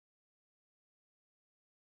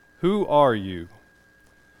Who are you?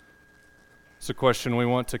 It's a question we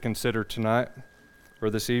want to consider tonight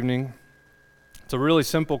or this evening. It's a really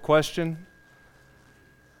simple question.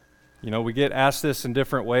 You know, we get asked this in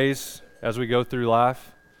different ways as we go through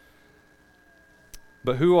life.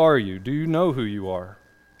 But who are you? Do you know who you are?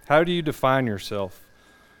 How do you define yourself?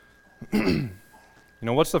 You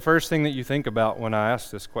know, what's the first thing that you think about when I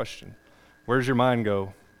ask this question? Where's your mind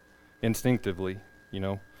go instinctively, you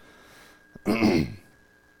know? You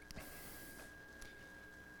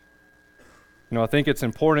know, I think it's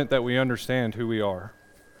important that we understand who we are.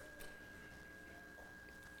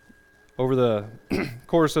 Over the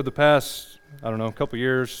course of the past, couple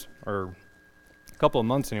years, or a couple of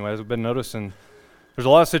months anyways, I've been noticing there's a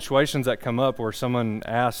lot of situations that come up where someone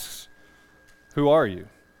asks, who are you?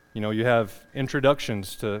 You know, you have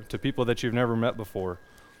introductions to people that you've never met before.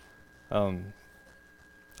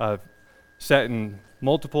 I've sat in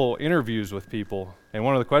multiple interviews with people, and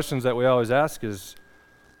one of the questions that we always ask is,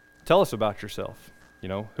 tell us about yourself. You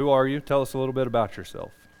know, who are you? Tell us a little bit about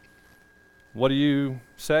yourself. What do you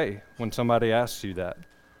say when somebody asks you that?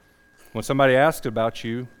 When somebody asks about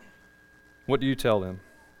you, what do you tell them?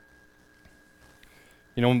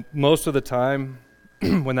 You know, most of the time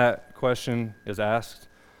when that question is asked,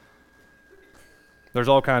 there's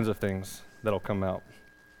all kinds of things that'll come out.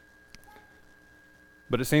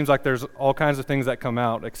 But it seems like there's all kinds of things that come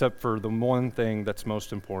out except for the one thing that's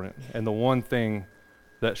most important, and the one thing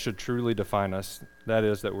that should truly define us, that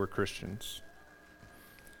is that we're Christians.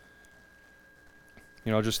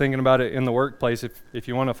 You know, just thinking about it in the workplace, if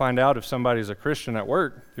you want to find out if somebody's a Christian at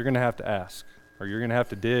work, you're going to have to ask, or you're going to have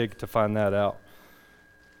to dig to find that out.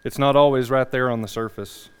 It's not always right there on the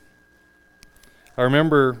surface. I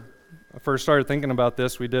remember I first started thinking about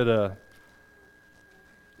this. We did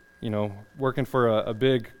working for a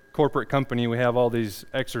big corporate company, we have all these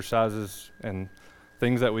exercises and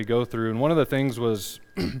things that we go through. And one of the things was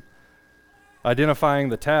identifying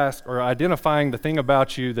the task, or identifying the thing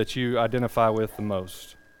about you that you identify with the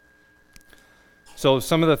most. So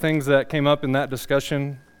some of the things that came up in that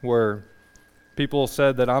discussion were people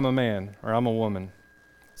said that I'm a man or I'm a woman.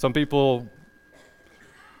 Some people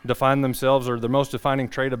define themselves, or the most defining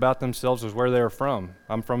trait about themselves is where they're from.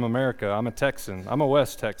 I'm from America. I'm a Texan. I'm a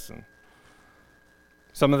West Texan.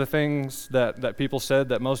 Some of the things that people said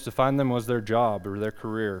that most defined them was their job or their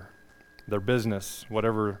career, their business,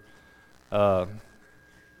 whatever kind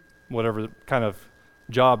of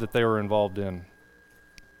job that they were involved in.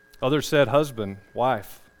 Others said husband,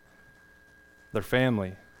 wife, their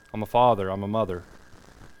family. I'm a father. I'm a mother.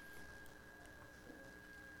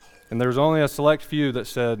 And there was only a select few that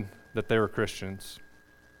said that they were Christians.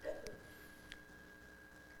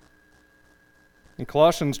 In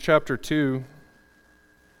Colossians chapter 2,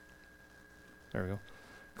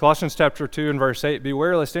 Colossians chapter 2 and verse 8,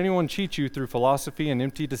 beware lest anyone cheat you through philosophy and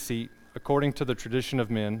empty deceit, according to the tradition of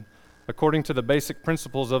men, according to the basic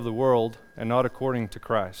principles of the world, and not according to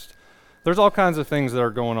Christ. There's all kinds of things that are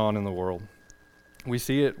going on in the world. We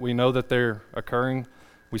see it. We know that they're occurring.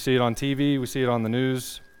 We see it on TV. We see it on the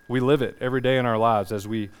news. We live it every day in our lives as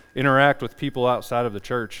we interact with people outside of the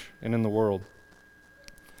church and in the world.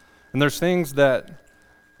 And there's things that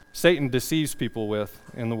Satan deceives people with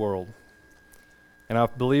in the world. And I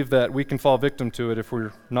believe that we can fall victim to it if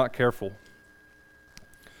we're not careful.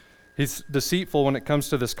 He's deceitful when it comes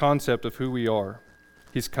to this concept of who we are.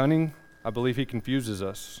 He's cunning. I believe he confuses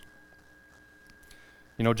us.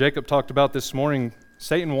 You know, Jacob talked about this morning,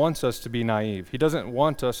 Satan wants us to be naive. He doesn't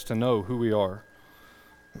want us to know who we are.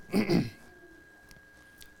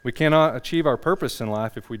 We cannot achieve our purpose in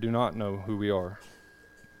life if we do not know who we are.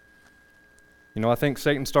 You know, I think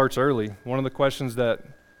Satan starts early. One of the questions that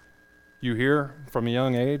you hear from a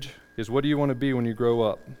young age is, what do you want to be when you grow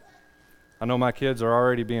up? I know my kids are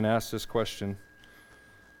already being asked this question.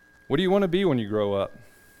 What do you want to be when you grow up?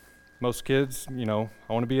 Most kids, you know,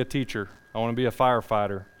 I want to be a teacher. I want to be a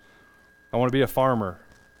firefighter. I want to be a farmer.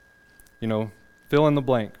 You know, fill in the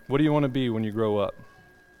blank. What do you want to be when you grow up?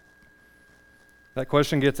 That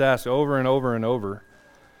question gets asked over and over and over.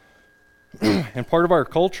 And part of our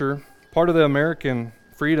culture, part of the American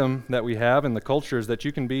freedom that we have in the culture is that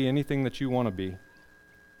you can be anything that you want to be.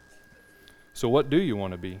 So what do you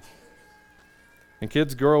want to be? And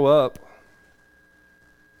kids grow up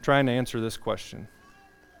trying to answer this question.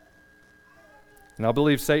 And I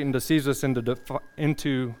believe Satan deceives us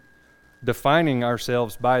into defining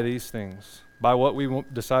ourselves by these things, by what we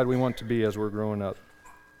decide we want to be as we're growing up.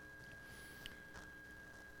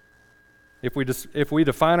 If we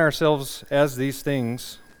define ourselves as these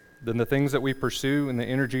things, then the things that we pursue and the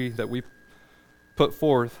energy that we put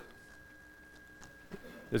forth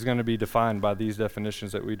is going to be defined by these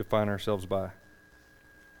definitions that we define ourselves by.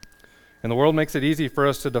 And the world makes it easy for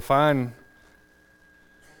us to define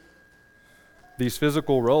these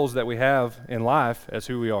physical roles that we have in life as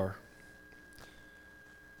who we are.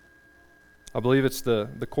 I believe it's the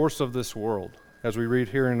course of this world, as we read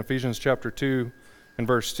here in Ephesians chapter 2 and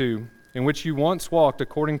verse 2, in which you once walked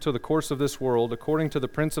according to the course of this world, according to the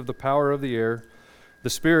prince of the power of the air, the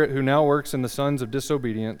spirit who now works in the sons of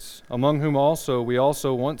disobedience, among whom also we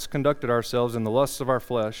also once conducted ourselves in the lusts of our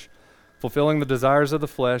flesh, fulfilling the desires of the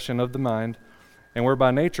flesh and of the mind, and were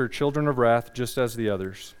by nature children of wrath, just as the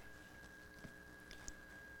others.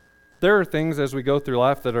 There are things as we go through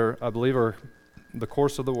life that I believe are the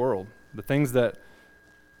course of the world, the things that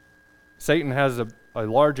Satan has a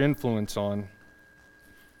large influence on.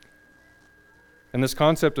 And this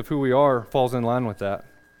concept of who we are falls in line with that.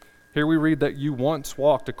 Here we read that you once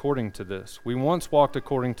walked according to this. We once walked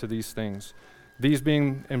according to these things, these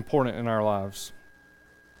being important in our lives.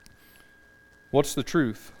 What's the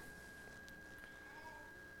truth?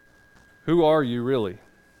 Who are you really?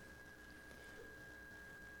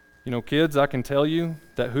 You know, kids, I can tell you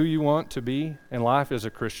that who you want to be in life is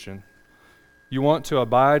a Christian. You want to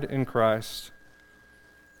abide in Christ.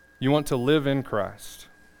 You want to live in Christ.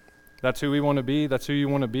 That's who we want to be. That's who you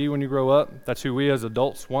want to be when you grow up. That's who we as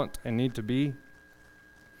adults want and need to be.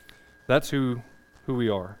 That's who we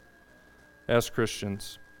are as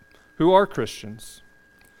Christians. Who are Christians?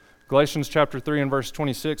 Galatians chapter 3 and verse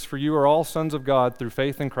 26, for you are all sons of God through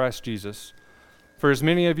faith in Christ Jesus. For as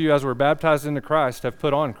many of you as were baptized into Christ have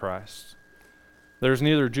put on Christ. There is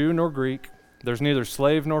neither Jew nor Greek. There is neither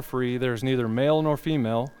slave nor free. There is neither male nor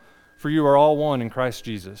female. For you are all one in Christ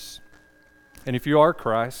Jesus. And if you are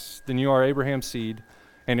Christ, then you are Abraham's seed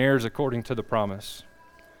and heirs according to the promise.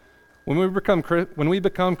 When we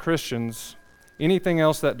become Christians, anything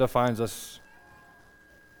else that defines us,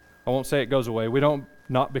 I won't say it goes away. We don't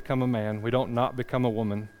not become a man. We don't not become a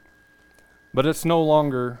woman. But it's no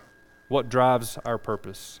longer what drives our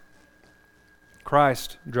purpose.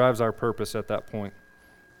 Christ drives our purpose at that point.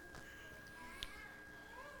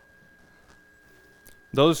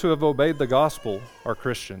 Those who have obeyed the gospel are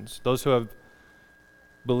Christians. Those who have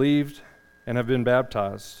believed and have been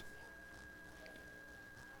baptized.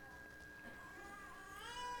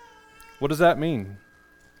 What does that mean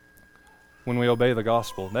when we obey the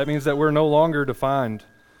gospel? That means that we're no longer defined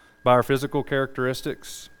by our physical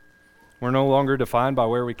characteristics. We're no longer defined by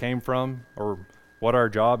where we came from or what our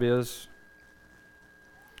job is.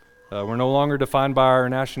 We're no longer defined by our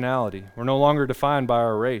nationality. We're no longer defined by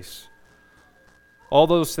our race. All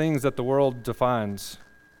those things that the world defines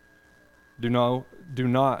do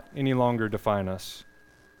not any longer define us.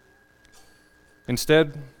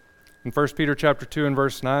 Instead, in 1 Peter chapter 2 and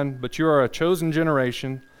verse 9, but you are a chosen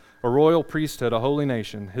generation, a royal priesthood, a holy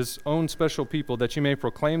nation, his own special people, that you may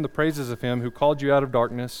proclaim the praises of him who called you out of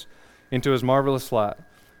darkness into his marvelous light,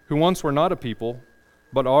 who once were not a people,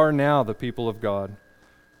 but are now the people of God,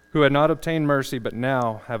 who had not obtained mercy, but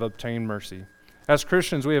now have obtained mercy. As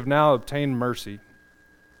Christians, we have now obtained mercy.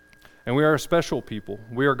 And we are a special people.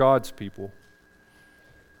 We are God's people.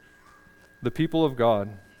 The people of God.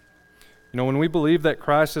 You know, when we believe that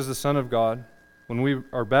Christ is the Son of God, when we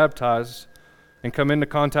are baptized and come into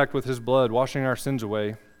contact with his blood, washing our sins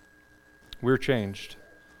away, we're changed.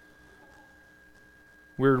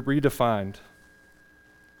 We're redefined.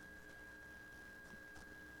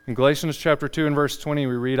 In Galatians chapter 2 and verse 20,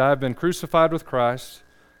 we read, I have been crucified with Christ.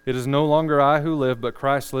 It is no longer I who live, but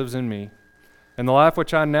Christ lives in me. And the life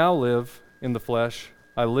which I now live in the flesh,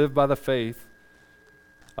 I live by faith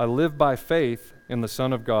in the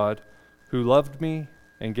Son of God, who loved me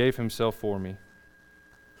and gave himself for me.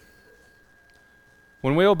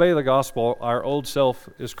 When we obey the gospel, our old self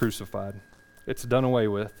is crucified. It's done away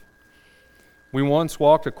with. We once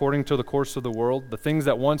walked according to the course of the world. The things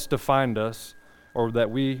that once defined us, or that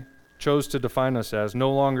we chose to define us as,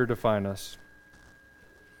 no longer define us.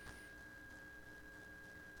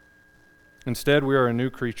 Instead, we are a new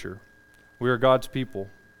creature. We are God's people.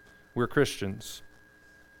 We're Christians.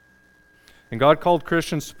 And God called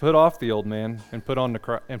Christians to put off the old man and put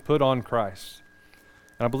on Christ.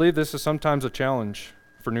 And I believe this is sometimes a challenge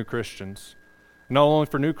for new Christians. Not only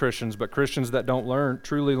for new Christians, but Christians that don't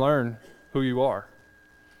truly learn who you are.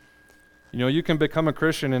 You know, you can become a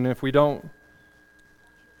Christian, and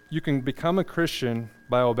you can become a Christian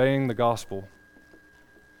by obeying the gospel.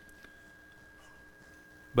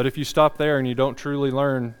 But if you stop there and you don't truly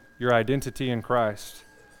learn your identity in Christ,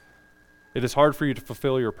 it is hard for you to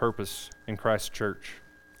fulfill your purpose in Christ's church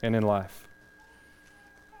and in life.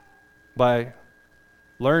 By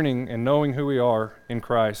learning and knowing who we are in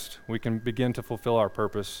Christ, we can begin to fulfill our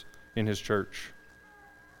purpose in His church.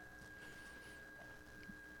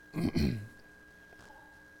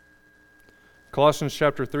 Colossians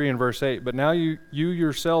chapter 3 and verse 8, "But now you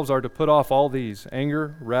yourselves are to put off all these,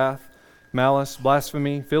 anger, wrath, malice,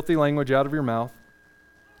 blasphemy, filthy language out of your mouth.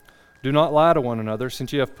 Do not lie to one another,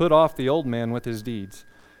 since you have put off the old man with his deeds,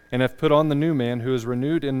 and have put on the new man who is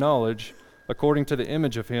renewed in knowledge according to the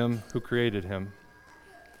image of Him who created him."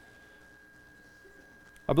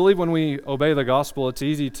 I believe when we obey the gospel, it's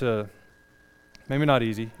easy to, maybe not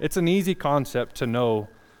easy, it's an easy concept to know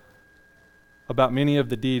about many of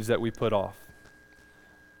the deeds that we put off.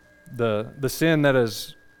 The sin that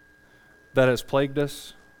has plagued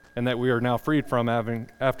us and that we are now freed from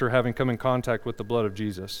after having come in contact with the blood of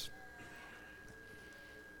Jesus.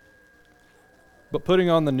 But putting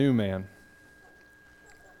on the new man,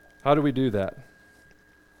 how do we do that?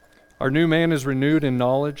 Our new man is renewed in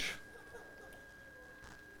knowledge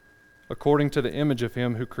according to the image of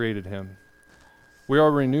Him who created him. We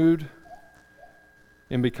are renewed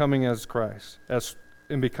in becoming as Christ,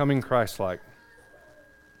 in becoming Christ-like.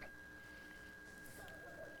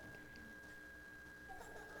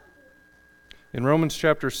 In Romans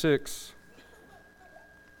chapter 6,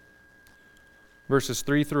 verses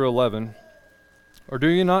 3 through 11, "Or do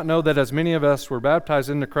you not know that as many of us were baptized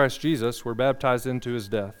into Christ Jesus, were baptized into His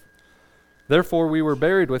death? Therefore we were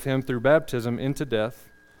buried with Him through baptism into death,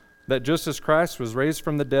 that just as Christ was raised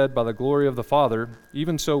from the dead by the glory of the Father,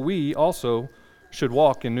 even so we also should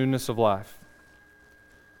walk in newness of life.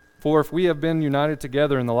 For if we have been united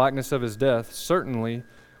together in the likeness of His death, certainly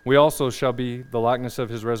we also shall be the likeness of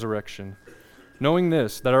His resurrection. Knowing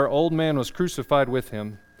this, that our old man was crucified with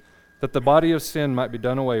Him, that the body of sin might be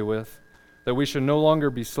done away with, that we should no longer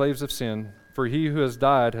be slaves of sin, for he who has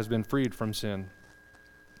died has been freed from sin."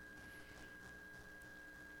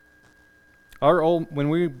 When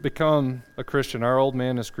we become a Christian, our old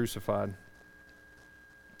man is crucified.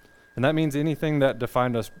 And that means anything that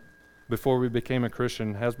defined us before we became a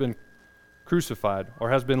Christian has been crucified or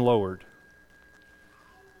has been lowered.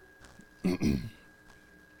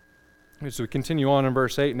 As we continue on in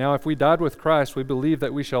verse 8, "Now if we died with Christ, we believe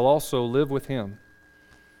that we shall also live with Him.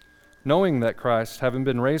 Knowing that Christ, having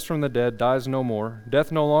been raised from the dead, dies no more,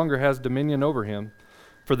 death no longer has dominion over Him.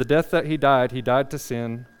 For the death that He died to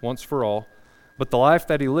sin once for all, but the life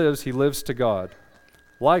that He lives to God.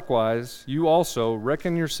 Likewise, you also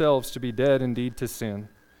reckon yourselves to be dead indeed to sin,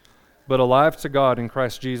 but alive to God in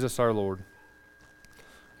Christ Jesus our Lord."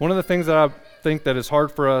 One of the things that I think that is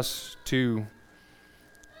hard for us to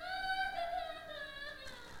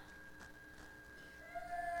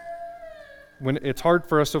when it's hard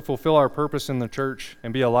for us to fulfill our purpose in the church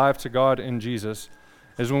and be alive to God in Jesus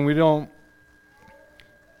is when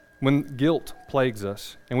guilt plagues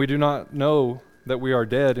us and we do not know that we are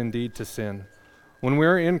dead indeed to sin. When we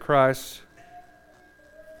are in Christ,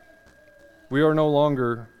 we are no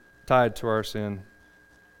longer tied to our sin,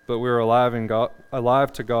 but we are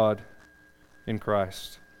alive to God in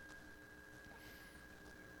Christ.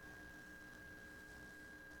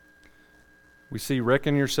 We see,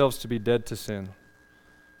 reckon yourselves to be dead to sin.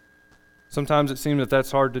 Sometimes it seems that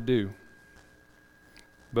that's hard to do,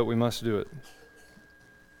 but we must do it.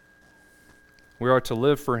 We are to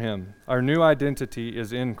live for Him. Our new identity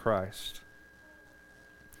is in Christ.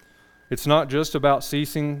 It's not just about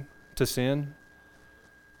ceasing to sin.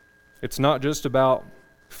 It's not just about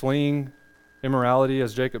fleeing immorality,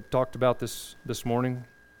 as Jacob talked about this morning,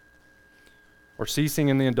 or ceasing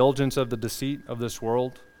in the indulgence of the deceit of this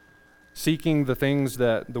world, seeking the things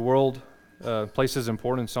that the world places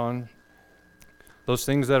importance on, those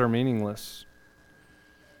things that are meaningless.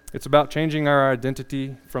 It's about changing our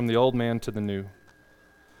identity from the old man to the new.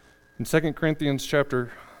 In 2 Corinthians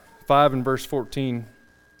chapter 5 and verse 14,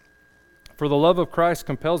 "For the love of Christ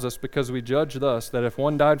compels us, because we judge thus, that if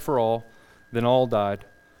one died for all, then all died.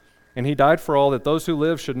 And He died for all, that those who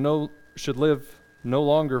live should live no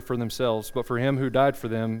longer for themselves, but for Him who died for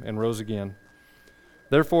them and rose again.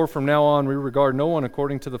 Therefore, from now on, we regard no one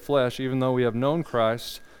according to the flesh, even though we have known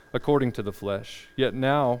Christ according to the flesh. Yet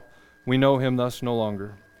now we know Him thus no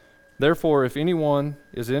longer. Therefore, if anyone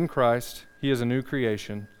is in Christ, he is a new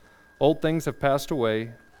creation. Old things have passed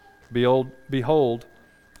away. Behold,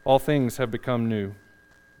 all things have become new."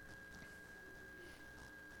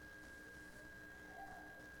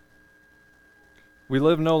 We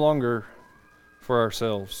live no longer for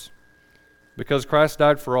ourselves. Because Christ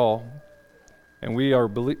died for all, and we are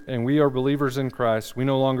believers in Christ, we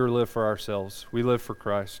no longer live for ourselves. We live for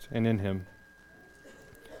Christ and in Him.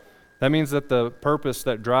 That means that the purpose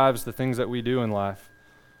that drives the things that we do in life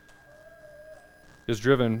is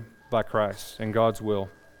driven by Christ and God's will.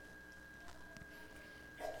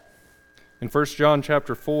 In 1 John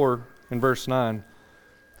chapter 4 and verse 9,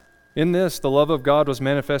 in this the love of God was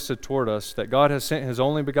manifested toward us, that God has sent his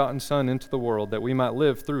only begotten Son into the world, that we might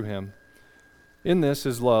live through him. In this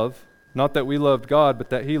is love, not that we loved God, but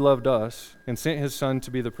that he loved us, and sent his Son to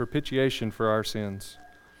be the propitiation for our sins.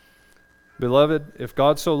 Beloved, if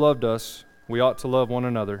God so loved us, we ought to love one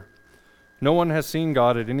another. No one has seen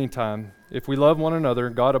God at any time. If we love one another,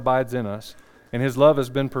 God abides in us, and his love has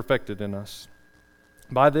been perfected in us.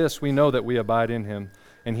 By this we know that we abide in him,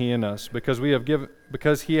 and he in us, because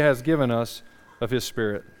he has given us of his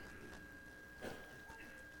Spirit.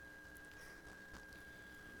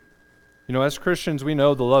 You know, as Christians, we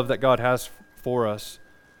know the love that God has for us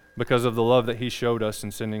because of the love that he showed us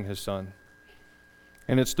in sending his Son.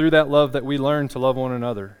 And it's through that love that we learn to love one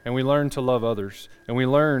another, and we learn to love others, and we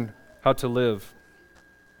learn how to live.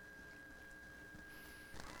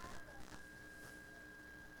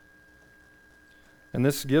 And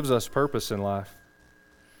this gives us purpose in life.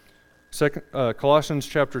 Colossians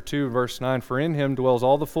chapter 2, verse 9, for in him dwells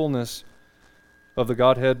all the fullness of the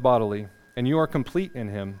Godhead bodily, and you are complete in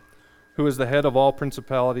him, who is the head of all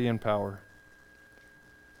principality and power.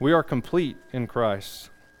 We are complete in Christ.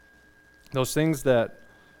 Those things that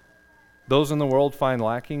those in the world find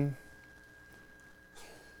lacking,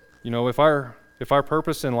 you know, if our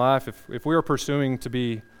purpose in life, if we are pursuing to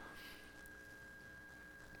be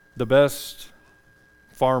the best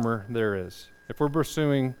farmer there is, if we're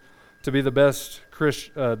pursuing to be the best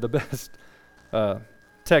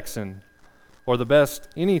Texan, or the best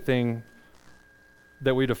anything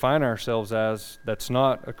that we define ourselves as that's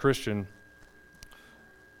not a Christian,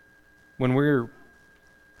 when we're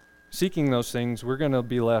seeking those things, we're going to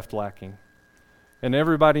be left lacking. And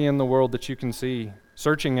everybody in the world that you can see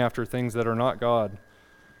searching after things that are not God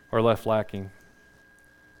are left lacking.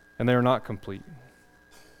 And they are not complete.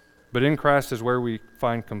 But in Christ is where we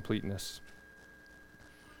find completeness.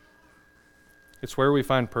 It's where we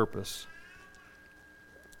find purpose.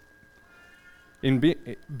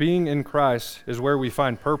 Being in Christ is where we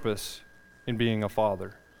find purpose in being a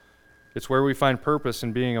father. It's where we find purpose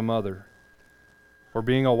in being a mother, or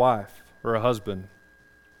being a wife, or a husband,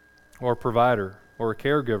 or a provider, or a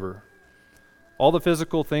caregiver. All the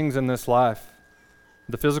physical things in this life,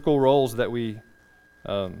 the physical roles that we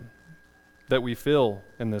fill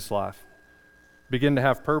in this life, begin to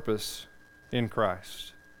have purpose in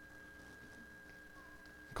Christ.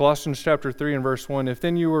 Colossians chapter 3 and verse 1, if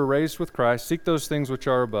then you were raised with Christ, seek those things which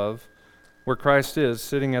are above, where Christ is,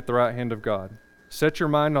 sitting at the right hand of God. Set your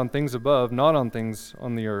mind on things above, not on things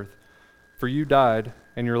on the earth. For you died,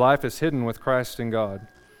 and your life is hidden with Christ in God.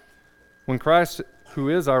 When Christ, who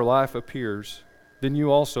is our life, appears, then you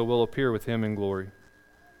also will appear with him in glory.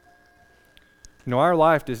 You know, our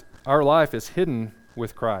life is hidden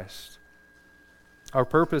with Christ. Our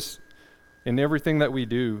purpose in everything that we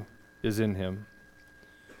do is in him.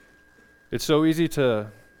 It's so easy to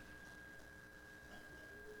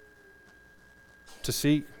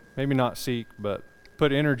seek, maybe not seek, but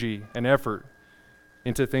put energy and effort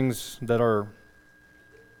into things that are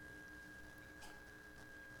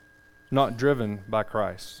not driven by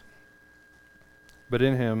Christ. But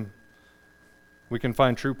in him, we can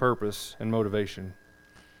find true purpose and motivation.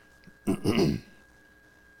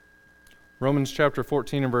 Romans chapter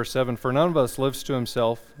 14 and verse 7, for none of us lives to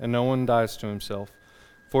himself, and no one dies to himself.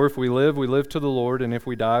 For if we live to the Lord, and if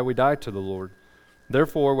we die to the Lord.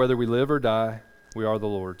 Therefore, whether we live or die, we are the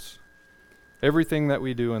Lord's. Everything that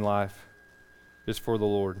we do in life is for the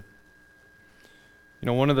Lord. You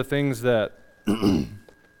know, one of the things that can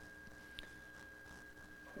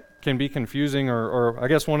be confusing, or I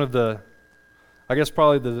guess one of the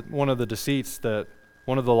deceits, that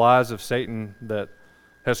one of the lies of Satan that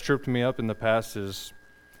has tripped me up in the past is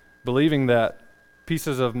believing that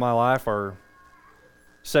pieces of my life are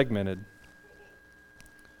segmented.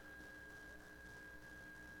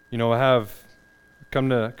 You know, I have come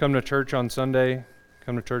to church on Sunday,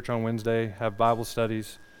 come to church on Wednesday, have Bible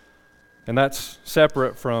studies, and that's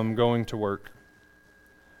separate from going to work.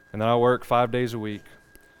 And then I work 5 days a week,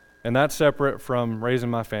 and that's separate from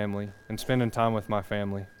raising my family and spending time with my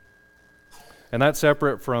family. And that's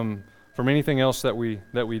separate from anything else that we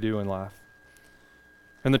do in life.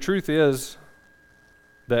 And the truth is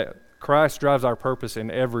that Christ drives our purpose in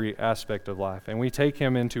every aspect of life, and we take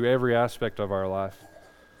him into every aspect of our life,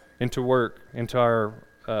 into work, into our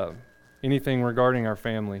anything regarding our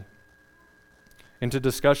family, into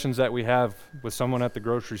discussions that we have with someone at the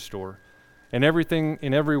grocery store, and everything,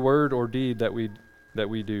 in every word or deed that we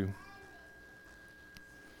do.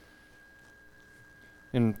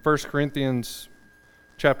 In 1 Corinthians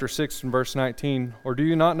chapter 6 and verse 19, or do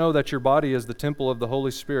you not know that your body is the temple of the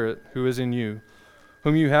Holy Spirit who is in you,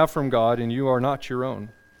 whom you have from God, and you are not your own?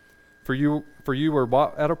 For you were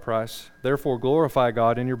bought at a price, therefore glorify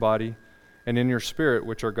God in your body and in your spirit,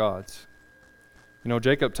 which are God's. You know,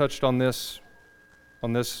 Jacob touched on this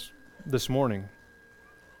morning.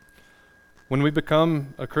 When we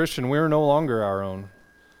become a Christian, we are no longer our own.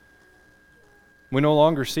 We no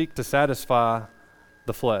longer seek to satisfy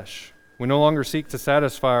the flesh. We no longer seek to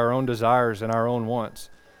satisfy our own desires and our own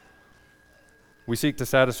wants. We seek to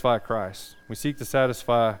satisfy Christ. We seek to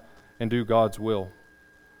satisfy and do God's will.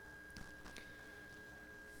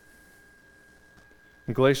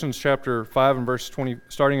 In Galatians chapter 5 and verse 20,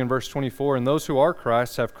 starting in verse 24, and those who are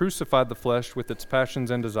Christ's have crucified the flesh with its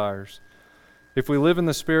passions and desires. If we live in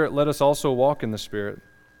the Spirit, let us also walk in the Spirit.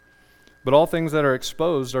 But all things that are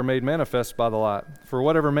exposed are made manifest by the light, for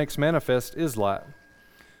whatever makes manifest is light.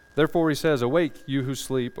 Therefore he says, awake, you who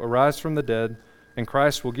sleep, arise from the dead, and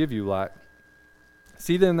Christ will give you light.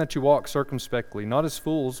 See then that you walk circumspectly, not as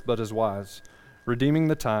fools, but as wise, redeeming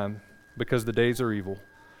the time, because the days are evil.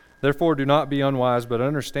 Therefore do not be unwise, but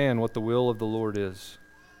understand what the will of the Lord is.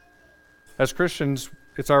 As Christians,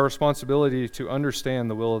 it's our responsibility to understand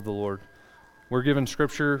the will of the Lord. We're given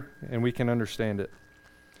Scripture, and we can understand it.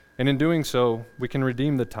 And in doing so, we can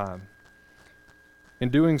redeem the time. In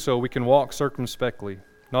doing so, we can walk circumspectly,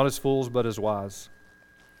 not as fools, but as wise.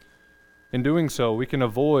 In doing so, we can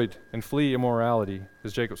avoid and flee immorality,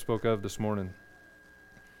 as Jacob spoke of this morning.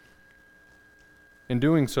 In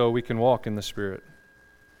doing so, we can walk in the Spirit.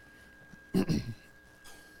 In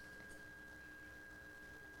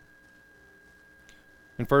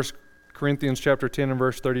 1 Corinthians chapter 10 and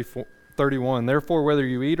verse 31, therefore whether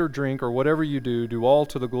you eat or drink or whatever you do, do all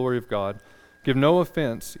to the glory of God. Give no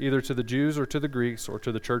offense either to the Jews or to the Greeks or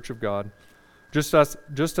to the church of God, just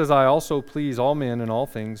as I also please all men in all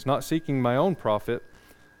things, not seeking my own profit,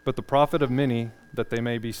 but the profit of many, that they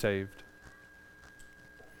may be saved.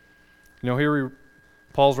 You know, here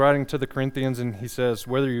Paul's writing to the Corinthians, and he says,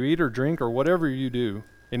 whether you eat or drink or whatever you do,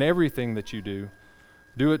 in everything that you do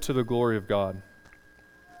it to the glory of God.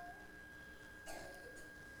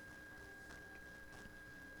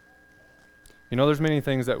 You know, there's many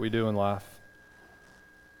things that we do in life,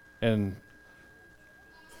 and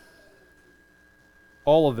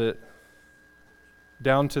all of it,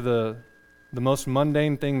 down to the most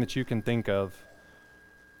mundane thing that you can think of,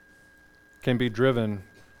 can be driven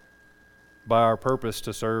by our purpose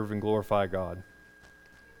to serve and glorify God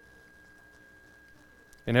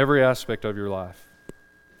in every aspect of your life.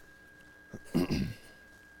 And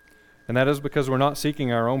that is because we're not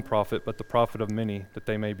seeking our own profit, but the profit of many, that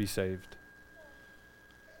they may be saved.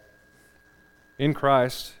 In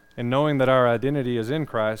Christ, and knowing that our identity is in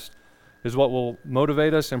Christ, is what will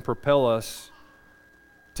motivate us and propel us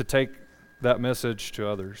to take that message to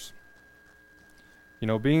others. You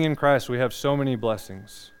know, being in Christ, we have so many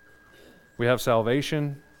blessings. We have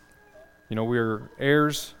salvation. You know, we're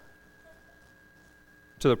heirs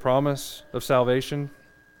to the promise of salvation.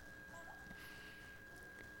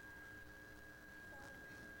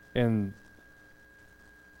 And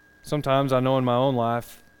sometimes I know in my own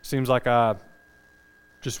life, it seems like I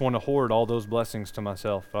just want to hoard all those blessings to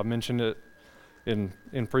myself. I've mentioned it in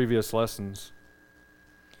previous lessons.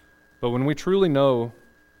 But when we truly know,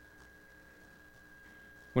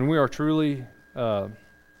 when we are truly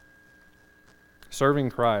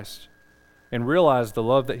serving Christ and realize the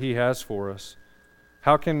love that He has for us,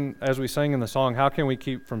 how can, as we sang in the song, how can we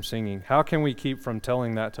keep from singing? How can we keep from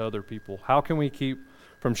telling that to other people? How can we keep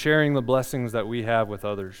from sharing the blessings that we have with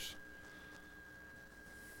others?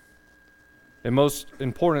 And most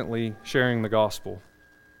importantly, sharing the gospel.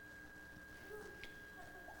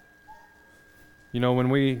 You know, when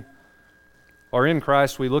we are in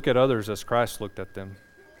Christ, we look at others as Christ looked at them.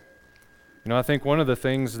 You know, I think one of the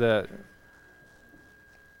things that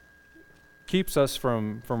keeps us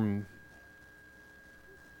from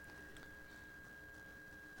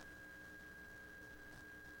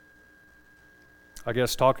I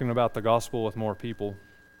guess talking about the gospel with more people,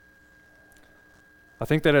 I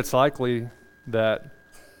think that it's likely that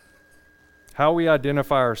how we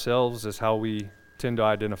identify ourselves is how we tend to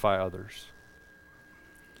identify others.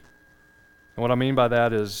 And what I mean by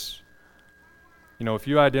that is, you know, if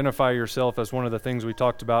you identify yourself as one of the things we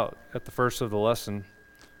talked about at the first of the lesson,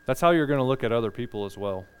 that's how you're going to look at other people as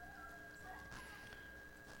well.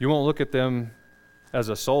 You won't look at them as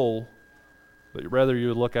a soul, but rather you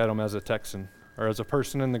would look at them as a Texan, or as a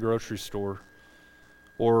person in the grocery store,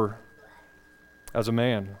 or as a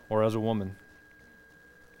man, or as a woman.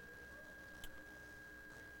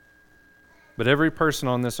 But every person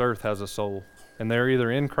on this earth has a soul. and they're either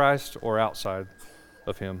in Christ or outside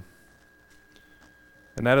of Him.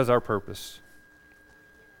 And that is our purpose.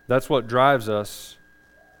 That's what drives us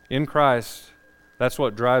in Christ. That's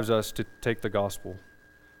what drives us to take the gospel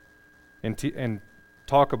and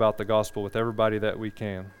talk about the gospel with everybody that we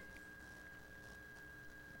can.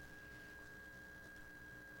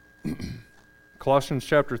 Colossians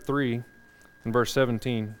chapter 3 and verse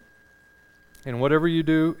 17. And whatever you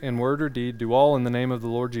do in word or deed, do all in the name of the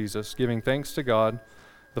Lord Jesus, giving thanks to God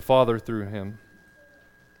the Father through Him.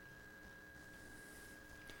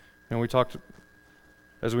 And we talked,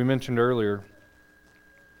 as we mentioned earlier,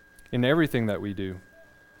 in everything that we do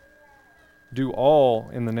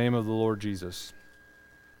all in the name of the Lord Jesus.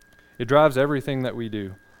 It drives everything that we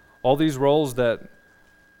do. All these roles that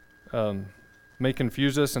may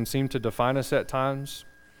confuse us and seem to define us at times,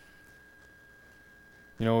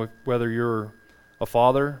 you know, whether you're a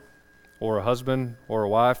father or a husband or a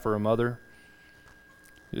wife or a mother,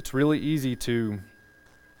 it's really easy to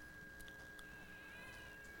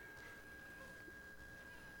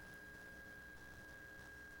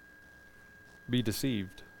be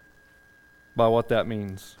deceived by what that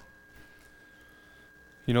means.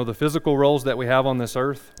 You know, the physical roles that we have on this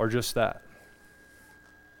earth are just that.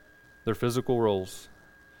 They're physical roles.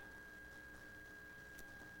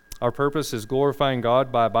 Our purpose is glorifying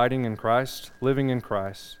God by abiding in Christ, living in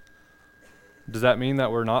Christ. Does that mean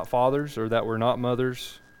that we're not fathers, or that we're not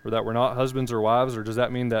mothers, or that we're not husbands or wives, or does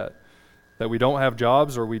that mean that we don't have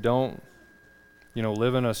jobs, or we don't,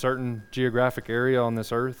 live in a certain geographic area on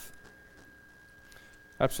this earth?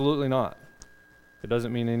 Absolutely not. It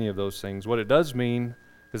doesn't mean any of those things. What it does mean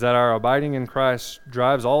is that our abiding in Christ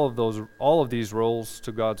drives all of these roles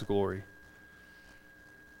to God's glory.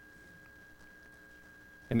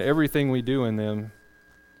 And everything we do in them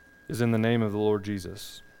is in the name of the Lord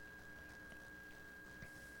Jesus.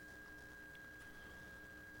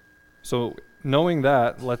 So, knowing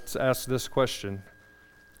that, let's ask this question.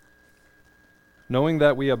 Knowing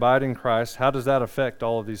that we abide in Christ, how does that affect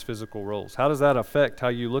all of these physical roles? How does that affect how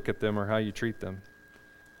you look at them or how you treat them?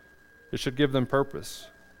 It should give them purpose.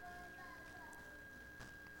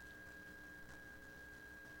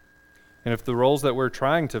 And if the roles that we're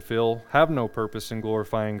trying to fill have no purpose in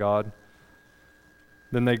glorifying God,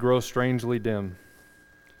 then they grow strangely dim.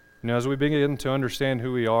 As we begin to understand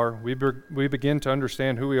who we are, we begin to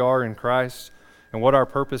understand who we are in Christ and what our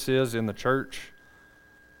purpose is in the church,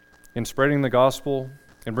 in spreading the gospel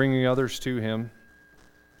and bringing others to Him.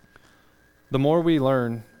 The more we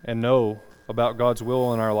learn and know about God's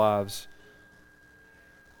will in our lives,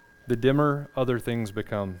 the dimmer other things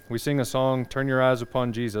become. We sing a song, "Turn Your Eyes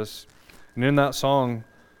Upon Jesus," and in that song,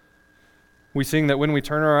 we sing that when we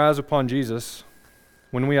turn our eyes upon Jesus,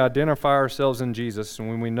 when we identify ourselves in Jesus, and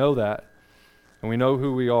when we know that, and we know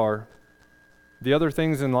who we are, the other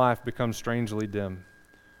things in life become strangely dim.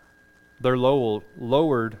 They're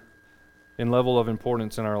lowered in level of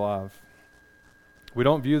importance in our life. We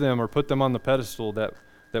don't view them or put them on the pedestal that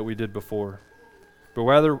we did before, but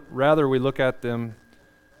rather we look at them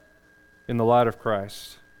in the light of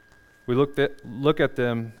Christ. We look at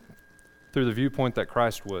them through the viewpoint that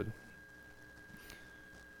Christ would.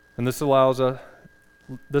 And this allows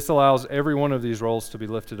every one of these roles to be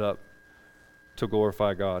lifted up to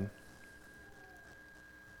glorify God.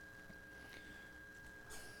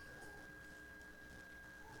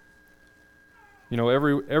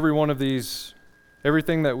 Every one of these,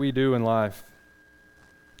 everything that we do in life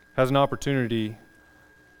has an opportunity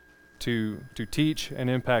to teach and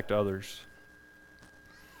impact others.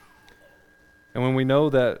 And when we know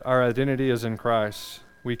that our identity is in Christ,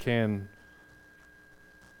 we can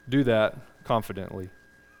do that confidently.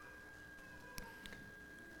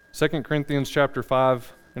 2 Corinthians chapter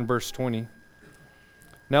 5 and verse 20.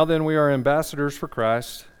 Now then, we are ambassadors for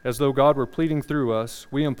Christ, as though God were pleading through us.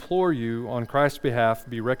 We implore you, on Christ's behalf,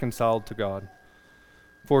 be reconciled to God.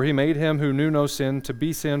 For He made Him who knew no sin to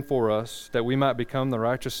be sin for us, that we might become the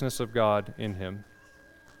righteousness of God in Him.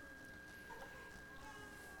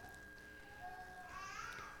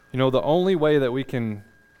 The only way that we can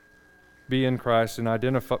be in Christ and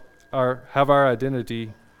have our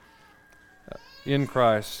identity in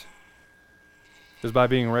Christ is by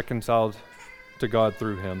being reconciled to God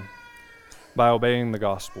through Him, by obeying the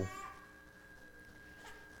gospel.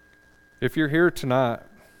 If you're here tonight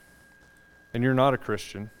and you're not a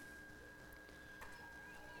Christian,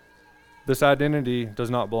 this identity does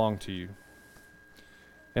not belong to you.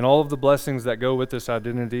 And all of the blessings that go with this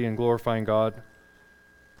identity in glorifying God,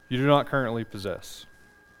 you do not currently possess.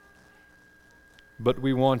 But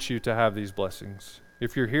we want you to have these blessings.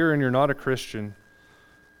 If you're here and you're not a Christian,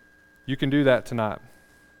 you can do that tonight.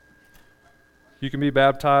 you can be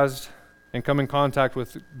baptized and come in contact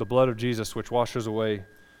with the blood of Jesus, which washes away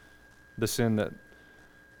the sin that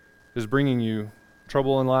is bringing you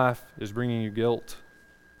trouble in life, is bringing you guilt.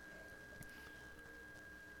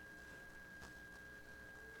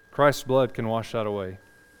 Christ's blood can wash that away.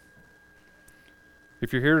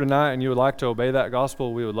 If you're here tonight and you would like to obey that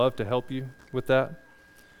gospel, we would love to help you with that.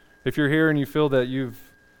 If you're here and you feel that you've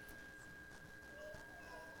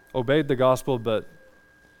obeyed the gospel, but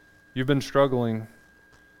you've been struggling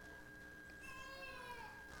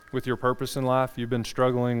with your purpose in life, you've been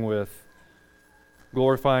struggling with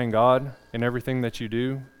glorifying God in everything that you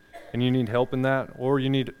do, and you need help in that, or you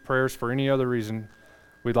need prayers for any other reason,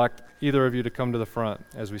 we'd like either of you to come to the front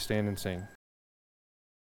as we stand and sing.